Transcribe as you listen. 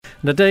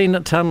Nadine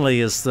Tunley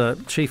is the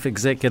Chief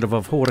Executive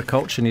of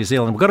Horticulture New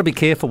Zealand. We've got to be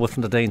careful with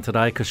Nadine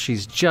today because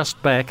she's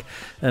just back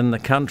in the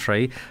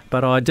country.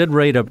 But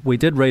we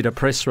did read a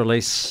press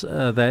release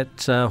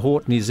that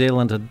Hort New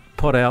Zealand had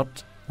put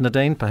out,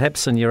 Nadine,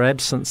 perhaps in your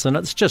absence, and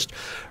it's just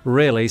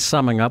really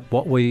summing up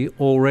what we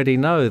already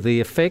know. The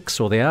effects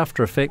or the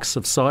after effects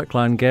of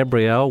Cyclone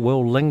Gabrielle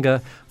will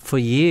linger for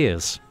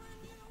years.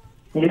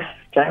 Yes,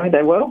 Jamie,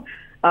 they will.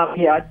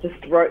 I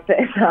just wrote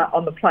that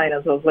on the plane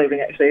as I was leaving,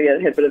 actually. I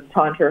had a bit of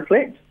time to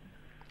reflect.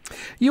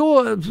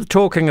 You're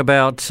talking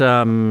about,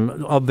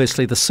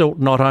 obviously, the silt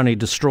not only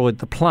destroyed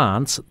the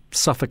plants,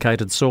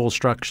 suffocated soil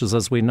structures,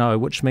 as we know,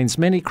 which means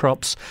many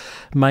crops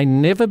may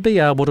never be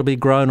able to be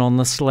grown on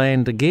this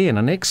land again.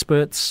 And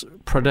experts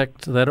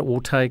predict that it will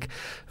take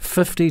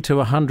 50 to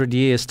 100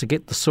 years to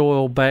get the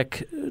soil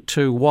back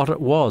to what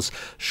it was.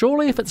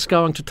 Surely if it's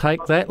going to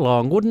take that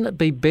long, wouldn't it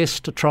be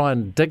best to try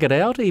and dig it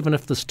out, even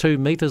if there's 2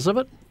 metres of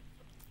it?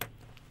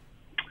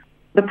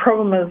 The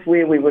problem is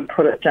where we would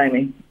put it,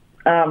 Jamie.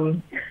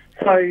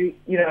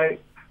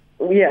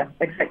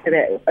 Exactly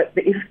that.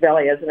 The Esk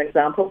Valley, as an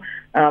example,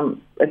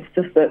 it's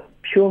just that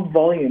pure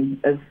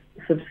volume is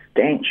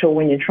substantial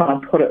when you try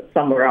and put it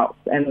somewhere else,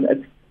 and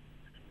it's,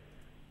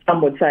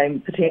 some would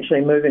say,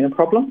 potentially moving a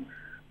problem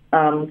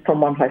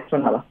from one place to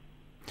another.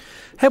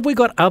 Have we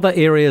got other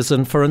areas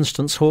in, for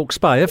instance, Hawke's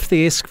Bay? If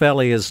the Esk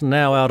Valley is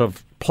now out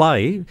of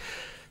play,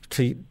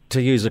 to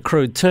use a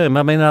crude term,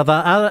 I mean, are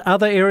there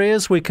other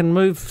areas we can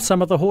move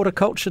some of the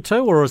horticulture to,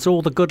 or has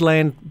all the good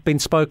land been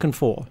spoken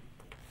for?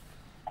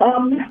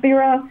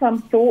 There are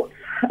some thoughts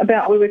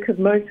about where we could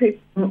move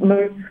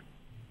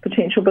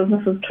potential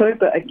businesses to,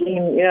 but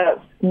again,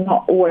 it's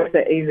not always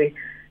that easy.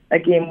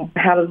 Again,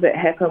 how does that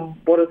happen?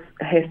 What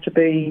has to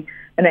be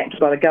enacted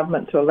by the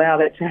government to allow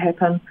that to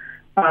happen?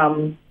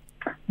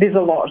 There's a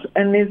lot,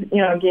 and there's,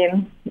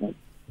 again,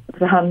 it's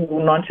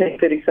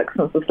 1936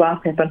 since this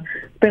last happened.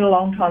 It's been a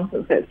long time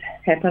since that's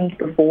happened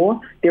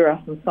before. There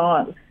are some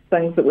science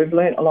things that we've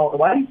learnt along the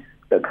way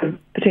that could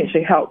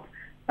potentially help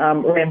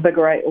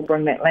reinvigorate or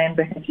bring that land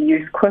back into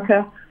use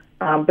quicker.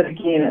 But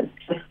again, it's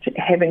just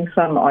having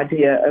some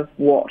idea of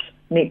what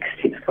next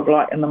steps look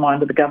like in the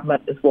mind of the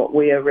government is what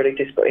we are really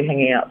desperately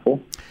hanging out for.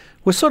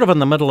 We're sort of in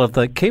the middle of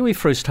the kiwi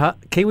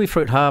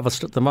fruit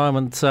harvest at the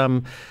moment,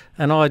 and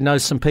I know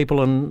some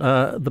people in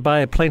the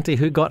Bay of Plenty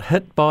who got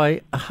hit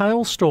by a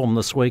hailstorm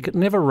this week. It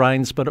never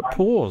rains, but it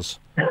pours.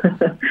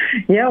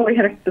 Yeah, we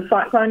had the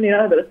cyclone,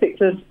 that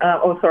affected,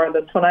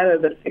 the tornado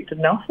that affected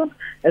Nelson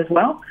as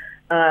well.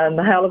 And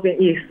the hail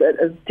event, yes, it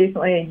is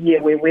definitely a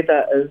year where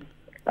weather is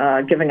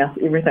giving us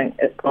everything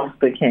it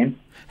possibly can.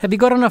 Have you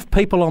got enough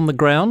people on the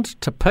ground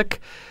to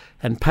pick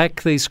and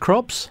pack these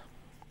crops?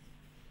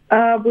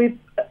 We've,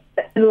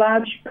 in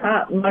large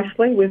part,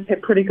 mostly, we've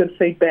had pretty good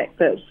feedback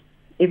that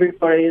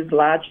everybody is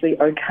largely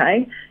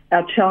okay.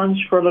 Our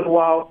challenge for a little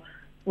while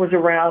was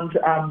around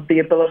the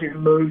ability to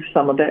move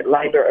some of that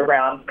labour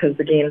around, because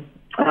again,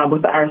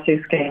 with the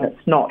RSS scheme,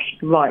 it's not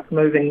like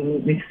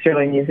moving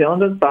necessarily New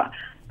Zealanders, but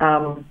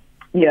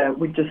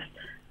we just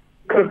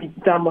could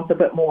have done with a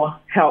bit more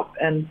help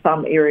in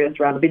some areas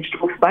around the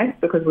vegetable space,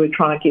 because we're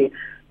trying to get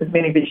as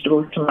many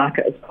vegetables to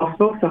market as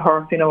possible. So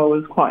Horowhenua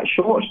was quite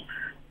short,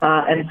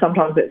 and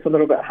sometimes that's a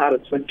little bit harder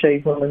to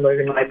achieve when we're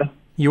moving labour.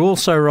 You're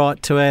also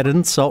right to add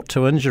insult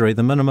to injury.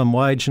 The minimum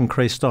wage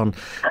increased on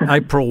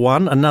April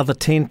 1. Another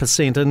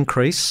 10%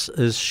 increase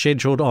is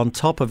scheduled on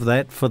top of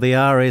that for the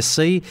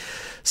RSC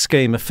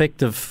scheme,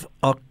 effective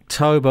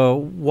October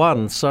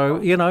 1.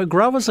 So,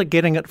 growers are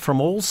getting it from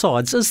all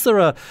sides. Is there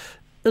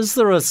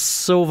a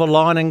silver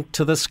lining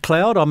to this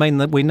cloud? I mean,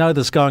 that we know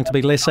there's going to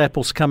be less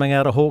apples coming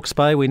out of Hawke's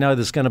Bay. We know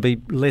there's going to be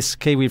less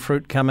kiwi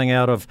fruit coming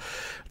out of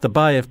the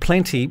Bay of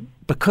Plenty.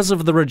 Because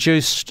of the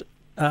reduced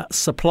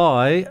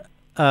supply,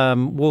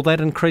 will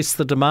that increase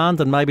the demand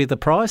and maybe the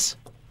price?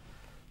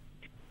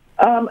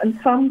 In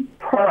some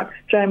products,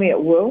 Jamie,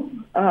 it will.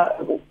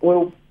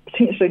 Will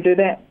potentially do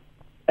that.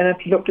 And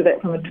if you looked at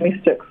that from a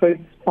domestic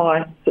food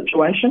supply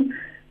situation,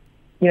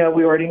 we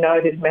already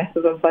know there's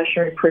massive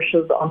inflationary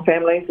pressures on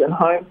families and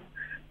homes.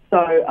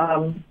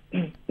 So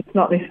it's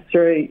not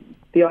necessarily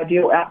the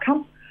ideal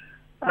outcome.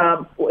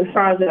 As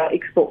far as our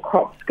export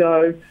crops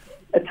go,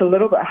 it's a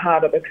little bit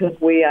harder because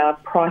we are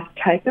price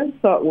takers.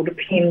 So it will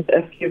depend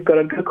if you've got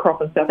a good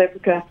crop in South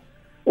Africa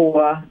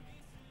or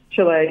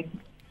Chile,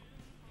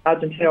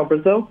 Argentina or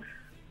Brazil.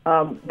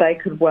 They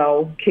could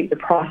well keep the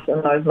price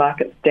in those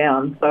markets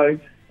down. So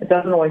it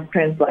doesn't always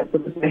translate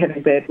because we're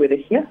having bad weather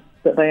here,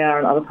 but they are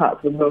in other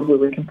parts of the world where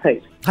we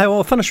compete. Hey, well,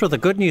 I'll finish with a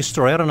good news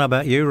story. I don't know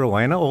about you,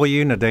 Rowena, or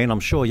you, Nadine. I'm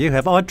sure you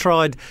have. I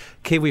tried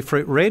kiwi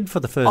fruit red for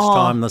the first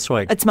time this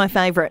week. It's my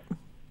favourite.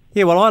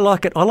 Yeah, well, I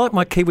like it. I like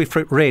my kiwi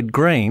fruit red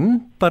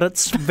green, but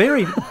it's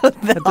very...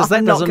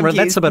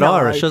 that's a bit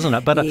Irish, isn't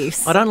it? But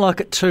yes. I don't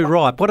like it too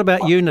ripe. What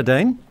about you,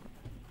 Nadine?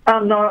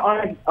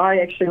 No, I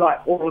actually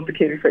like all of the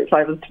kiwi fruit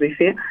flavours, to be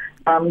fair.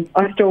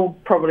 I still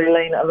probably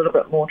lean a little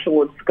bit more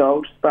towards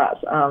gold, but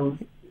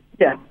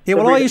yeah. Yeah,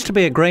 well, I used to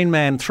be a green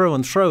man through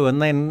and through,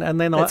 and then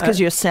that's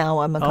because you're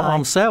sour, Mackay.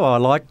 I'm sour. I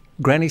like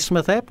Granny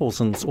Smith apples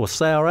or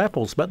sour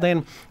apples. But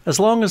then, as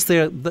long as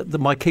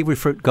my kiwi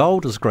fruit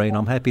gold is green,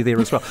 I'm happy there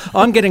as well.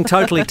 I'm getting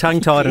totally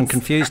tongue-tied and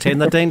confused here.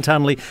 Nadine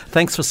Tunley,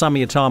 thanks for some of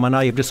your time. I know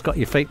you've just got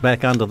your feet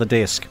back under the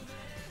desk.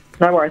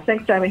 No worries.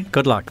 Thanks, Jamie.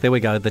 Good luck. There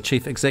we go, the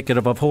Chief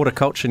Executive of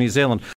Horticulture New Zealand.